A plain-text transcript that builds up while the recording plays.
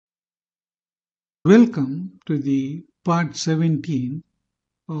Welcome to the part 17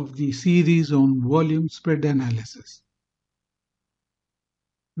 of the series on volume spread analysis.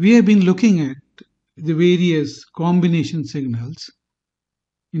 We have been looking at the various combination signals.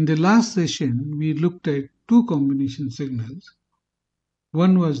 In the last session, we looked at two combination signals.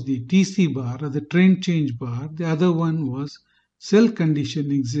 One was the TC bar or the trend change bar. The other one was sell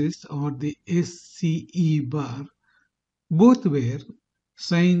condition exists or the SCE bar. Both were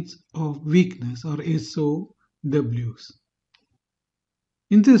signs of weakness or SOWs.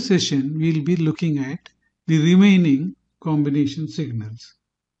 In this session, we will be looking at the remaining combination signals.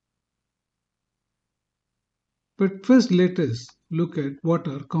 But first, let us look at what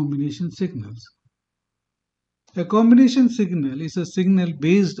are combination signals. A combination signal is a signal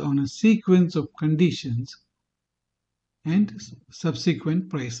based on a sequence of conditions and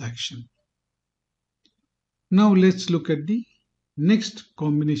subsequent price action. Now let's look at the next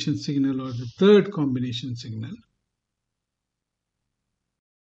combination signal or the third combination signal.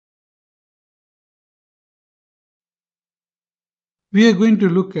 We are going to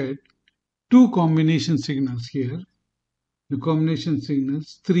look at two combination signals here, the combination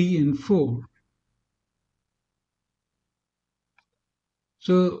signals 3 and 4.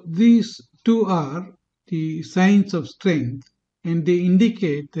 So these two are the signs of strength and they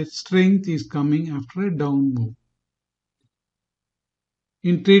indicate that strength is coming after a down move.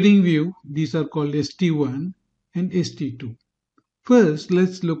 In TradingView, these are called ST1 and ST2. First,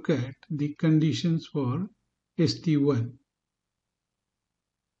 let's look at the conditions for ST1.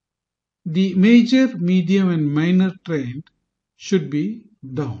 The major, medium and minor trend should be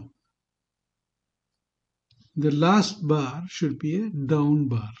down. The last bar should be a down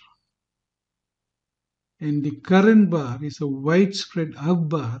bar. And the current bar is a widespread up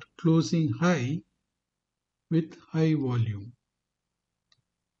bar closing high with high volume.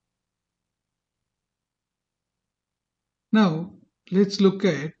 Now let's look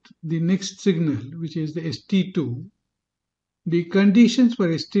at the next signal, which is the ST2. The conditions for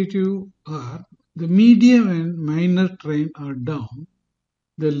ST2 are the medium and minor trend are down,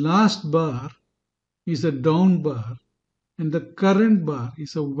 the last bar is a down bar, and the current bar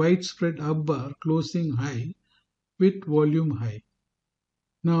is a widespread up bar closing high with volume high.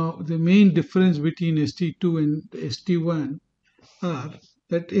 Now the main difference between ST2 and ST1 are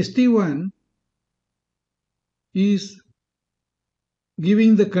that ST1 is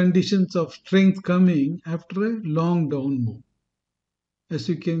giving the conditions of strength coming after a long down move. As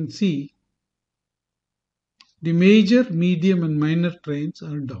you can see, the major, medium and minor trends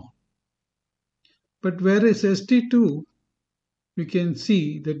are down. But whereas ST2, we can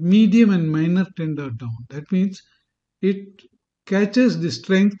see that medium and minor trend are down. That means it catches the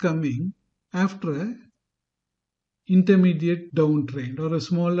strength coming after a intermediate downtrend or a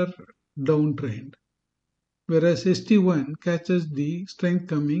smaller downtrend. Whereas ST1 catches the strength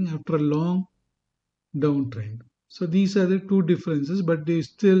coming after a long downtrend. So these are the two differences, but they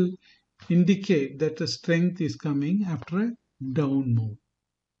still indicate that the strength is coming after a down move.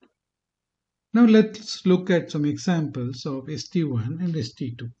 Now let's look at some examples of ST1 and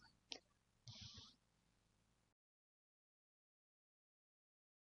ST2.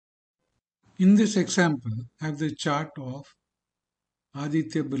 In this example, I have the chart of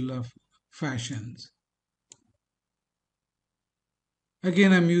Aditya Birla Fashions.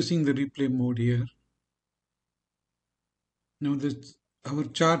 Again, I'm using the replay mode here. Now our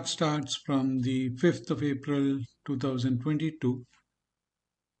chart starts from the 5th of April 2022.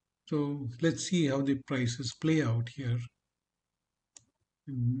 So let's see how the prices play out here.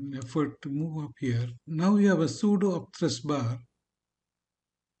 In effort to move up here. Now we have a pseudo upthrust bar.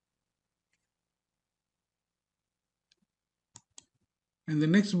 And the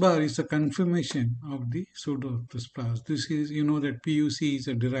next bar is a confirmation of the pseudo upthrust bar. This is, you know that PUC is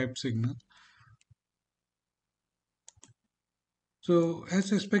a derived signal. So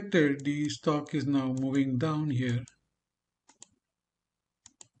as expected, the stock is now moving down here.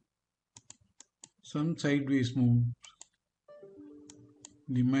 Some sideways move.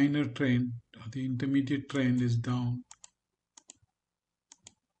 The minor trend or the intermediate trend is down.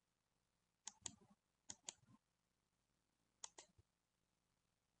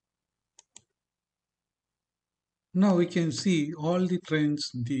 Now we can see all the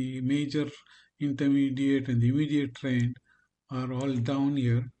trends, the major, intermediate and the immediate trend are all down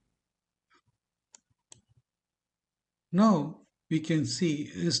here. Now we can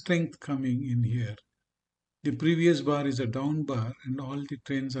see a strength coming in here. The previous bar is a down bar and all the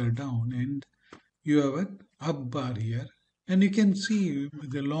trends are down, and you have an up bar here, and you can see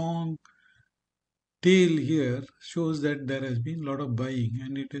the long tail here shows that there has been a lot of buying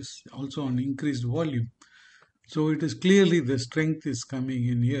and it is also on increased volume. So it is clearly the strength is coming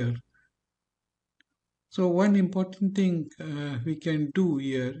in here. So one important thing we can do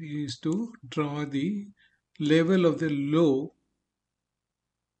here is to draw the level of the low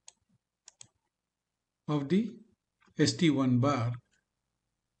of the ST1 bar.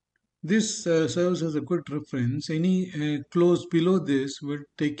 This serves as a good reference. Any close below this will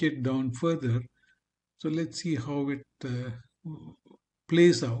take it down further. So let's see how it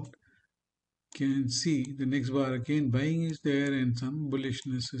plays out. Can see the next bar again, buying is there and some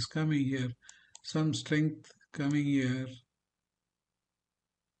bullishness is coming here, some strength coming here.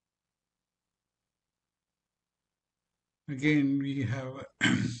 Again we have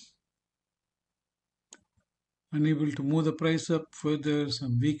unable to move the price up further,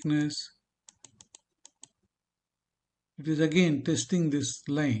 some weakness. It is again testing this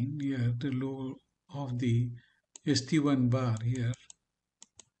line here, the low of the ST1 bar here.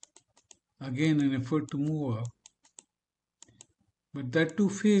 Again an effort to move up, but that too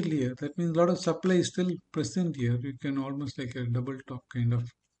failed here. That means a lot of supply is still present here. You can almost like a double top kind of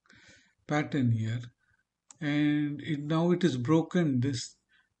pattern here, and now it is broken this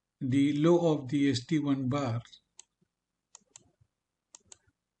the low of the ST1 bar.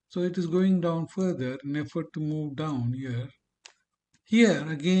 So it is going down further in effort to move down here. Here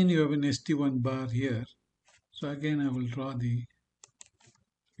again you have an ST1 bar here. So again I will draw the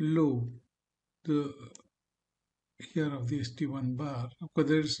low the here of the ST1 bar. Of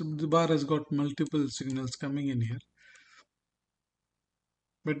course the bar has got multiple signals coming in here,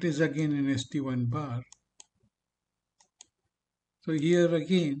 but it is again an ST1 bar. So here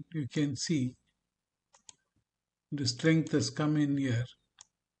again you can see the strength has come in here.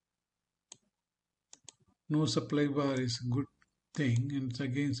 No supply bar is a good thing, and it's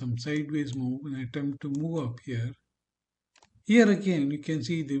again some sideways move, an attempt to move up here. Here again you can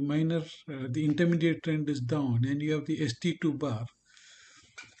see the minor the intermediate trend is down and you have the ST2 bar,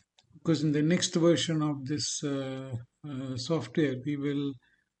 because in the next version of this software we will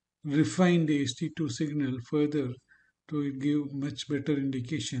refine the ST2 signal further to give much better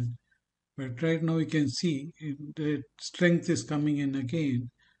indication. But right now you can see that strength is coming in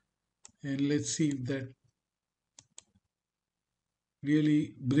again, and let's see if that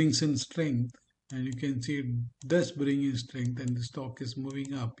really brings in strength. And you can see it does bring in strength, and the stock is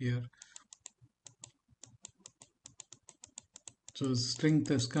moving up here. So strength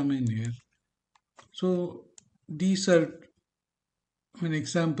has come in here. So these are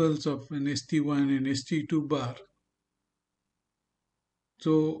examples of an ST1 and ST2 bar.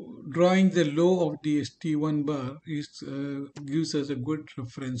 So drawing the low of the ST1 bar gives us a good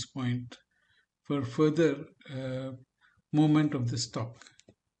reference point for further movement of the stock.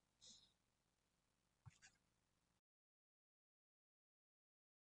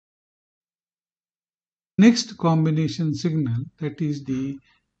 Next combination signal, that is the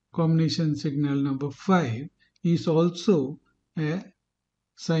combination signal number 5, is also a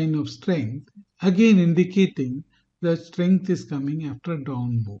sign of strength, again indicating that strength is coming after a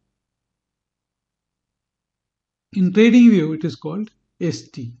down move. In trading view, it is called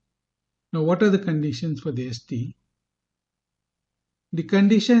ST. Now, what are the conditions for the ST? The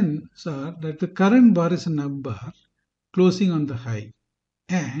conditions are that the current bar is an up bar closing on the high,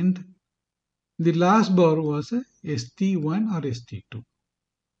 and the last bar was a ST1 or ST2.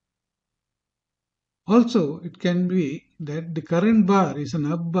 Also, it can be that the current bar is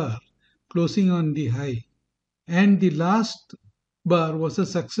an up bar closing on the high, and the last bar was a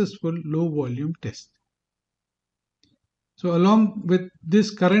successful low volume test. So along with this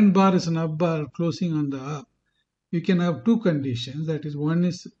current bar is an up bar closing on the up, you can have two conditions. That is, one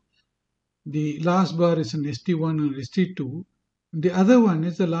is the last bar is an ST1 or ST2. The other one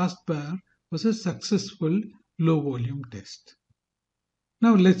is the last bar was a successful low volume test.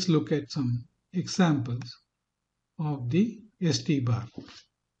 Now let's look at some examples of the ST bar.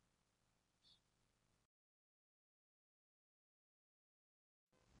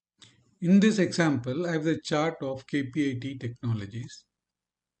 In this example, I have the chart of KPIT Technologies.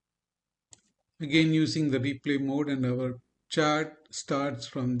 Again, using the replay mode, and our chart starts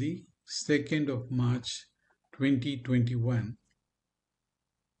from the 2nd of March 2021.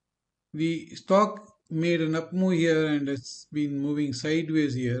 The stock made an up move here and it's been moving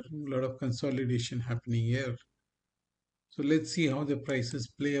sideways here. A lot of consolidation happening here. So let's see how the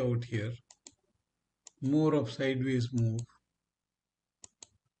prices play out here. More of sideways move.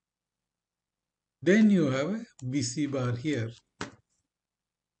 Then you have a BCE bar here.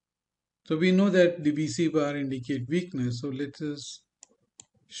 So we know that the BCE bar indicate weakness. So let us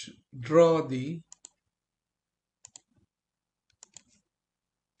draw the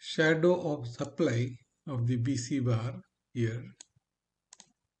shadow of supply of the BC bar here.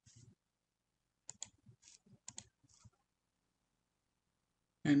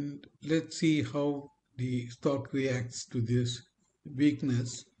 And let's see how the stock reacts to this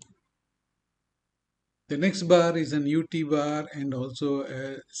weakness. The next bar is an UT bar and also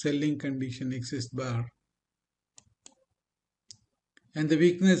a selling condition exists bar. And the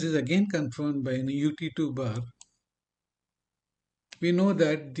weakness is again confirmed by an UT2 bar. We know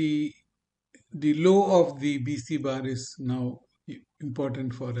that the low of the BC bar is now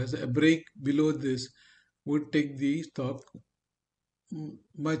important for us. A break below this would take the stock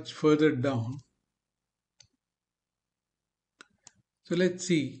much further down. So let's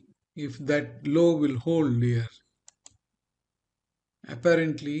see if that low will hold here.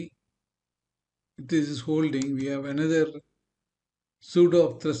 Apparently this is holding. We have another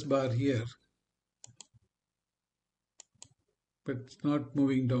pseudo thrust bar here, but it's not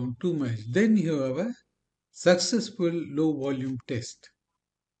moving down too much. Then you have a successful low volume test.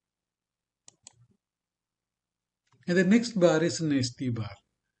 And the next bar is an ST bar.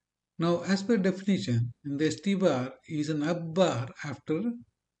 Now, as per definition, the ST bar is an up bar after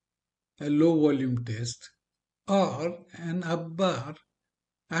a low volume test or an up bar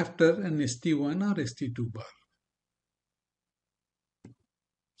after an ST1 or ST2 bar.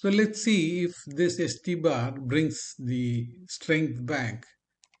 So let's see if this ST bar brings the strength back.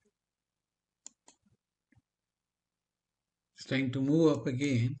 It's trying to move up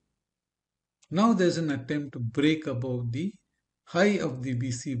again. Now there's an attempt to break above the high of the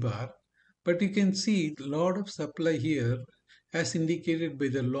BC bar, but you can see a lot of supply here as indicated by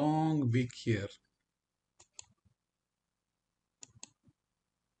the long wick here.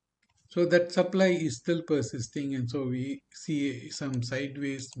 So that supply is still persisting, and so we see some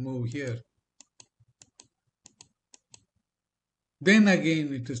sideways move here. Then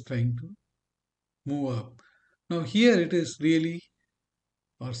again it is trying to move up. Now here it is really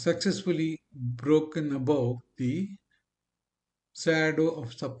or successfully broken above the shadow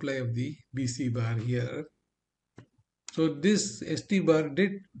of supply of the BC bar here. So this ST bar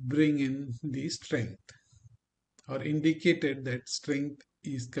did bring in the strength or indicated that strength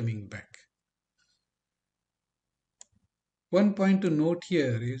is coming back. One point to note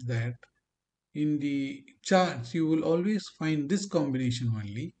here is that in the charts you will always find this combination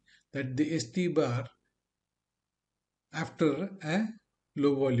only, that the ST bar after a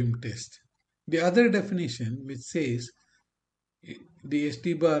low volume test. The other definition which says the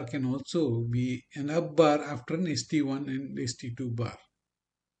ST bar can also be an up bar after an ST1 and ST2 bar.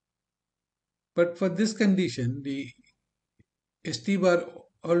 But for this condition, the ST bar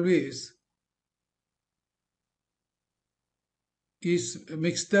always is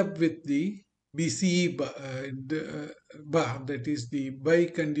mixed up with the BCE bar, that is the buy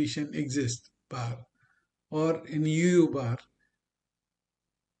condition exists bar or an UU bar.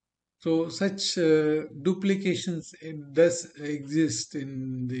 So such duplications does exist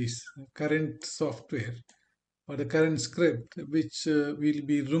in this current software or the current script, which will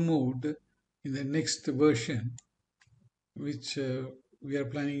be removed in the next version, which we are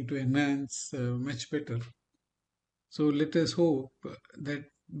planning to enhance much better. So let us hope that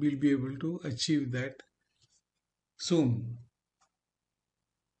we'll be able to achieve that soon.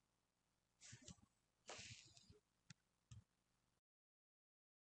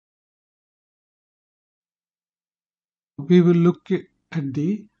 We will look at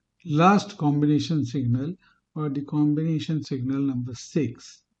the last combination signal or the combination signal number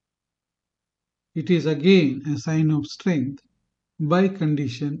 6. It is again a sign of strength. Buy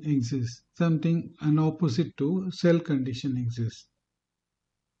condition exists, something an opposite to sell condition exists.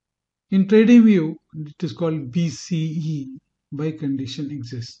 In trading view, it is called BCE, buy condition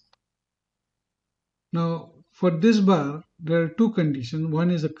exists. Now, for this bar, there are two conditions. One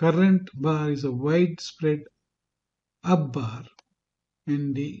is the current bar is a widespread up bar,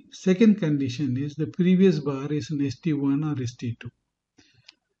 and the second condition is the previous bar is an ST1 or ST2.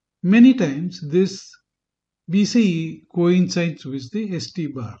 Many times this BCE coincides with the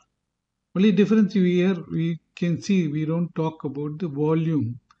ST bar. Only difference here we can see we don't talk about the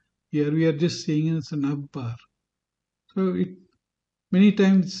volume. Here we are just saying it's an up bar. So many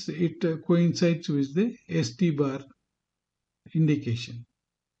times it coincides with the ST bar indication.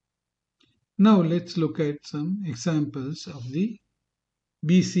 Now let's look at some examples of the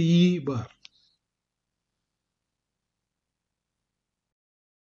BCE bar.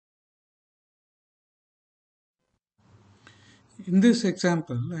 In this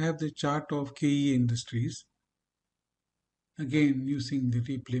example, I have the chart of KE Industries. Again, using the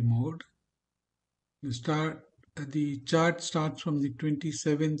replay mode. You start The chart starts from the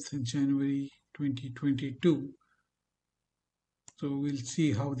 27th January 2022. So we'll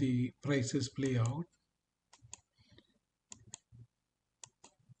see how the prices play out.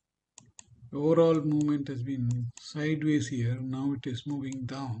 The overall movement has been sideways here. Now it is moving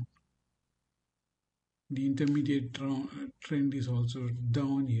down. The intermediate trend is also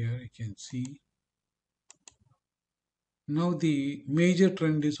down here, you can see. Now the major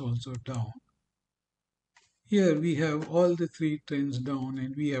trend is also down. Here we have all the three trends down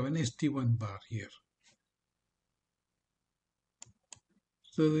and we have an ST1 bar here.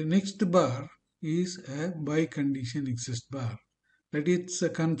 So the next bar is a buy condition exists bar. That it's a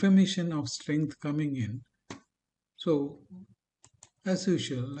confirmation of strength coming in. So as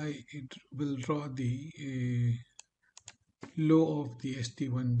usual, it will draw the low of the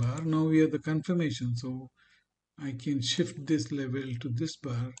ST1 bar. Now we have the confirmation, so I can shift this level to this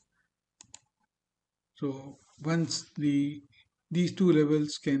bar. So once these two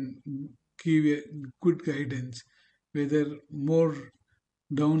levels can give a good guidance whether more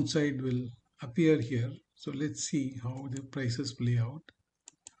downside will appear here. So let's see how the prices play out.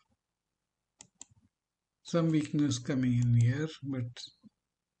 Some weakness coming in here, but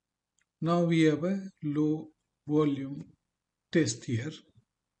now we have a low volume test here.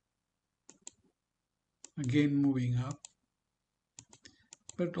 Again moving up,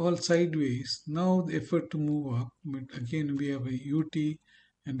 but all sideways. Now the effort to move up, but again we have a UT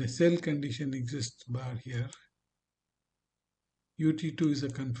and a sell condition exists bar here. UT2 is a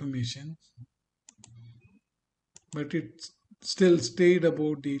confirmation, but it still stayed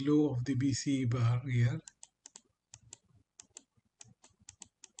above the low of the BCE bar here.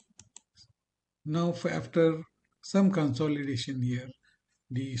 Now after some consolidation here,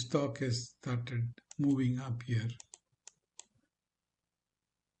 the stock has started moving up here.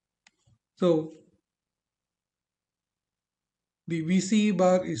 So the BCE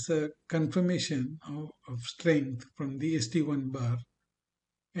bar is a confirmation of strength from the ST1 bar,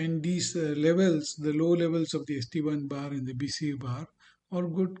 and these levels, the low levels of the ST1 bar and the BCE bar, are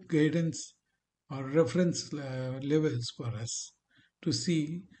good guidance or reference levels for us to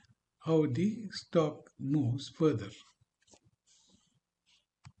see how the stock moves further.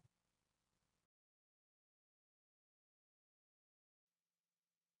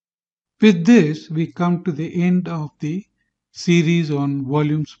 With this, we come to the end of the series on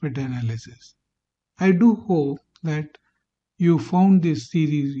volume spread analysis. I do hope that you found this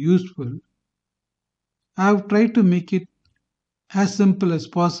series useful. I have tried to make it as simple as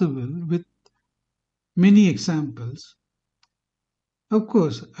possible with many examples. Of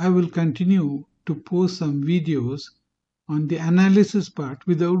course, I will continue to post some videos on the analysis part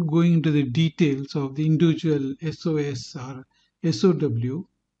without going into the details of the individual SOS or SOW.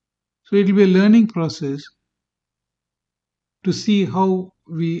 So it will be a learning process to see how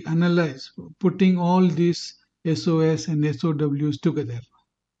we analyze putting all these SOS and SOWs together.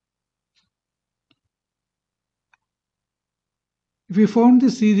 If you found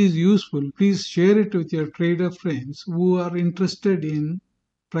this series useful, please share it with your trader friends who are interested in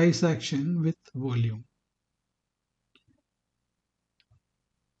price action with volume.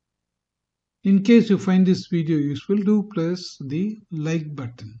 In case you find this video useful, do press the like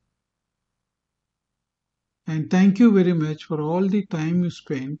button. And thank you very much for all the time you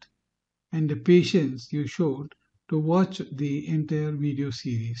spent and the patience you showed to watch the entire video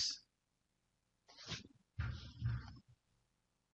series.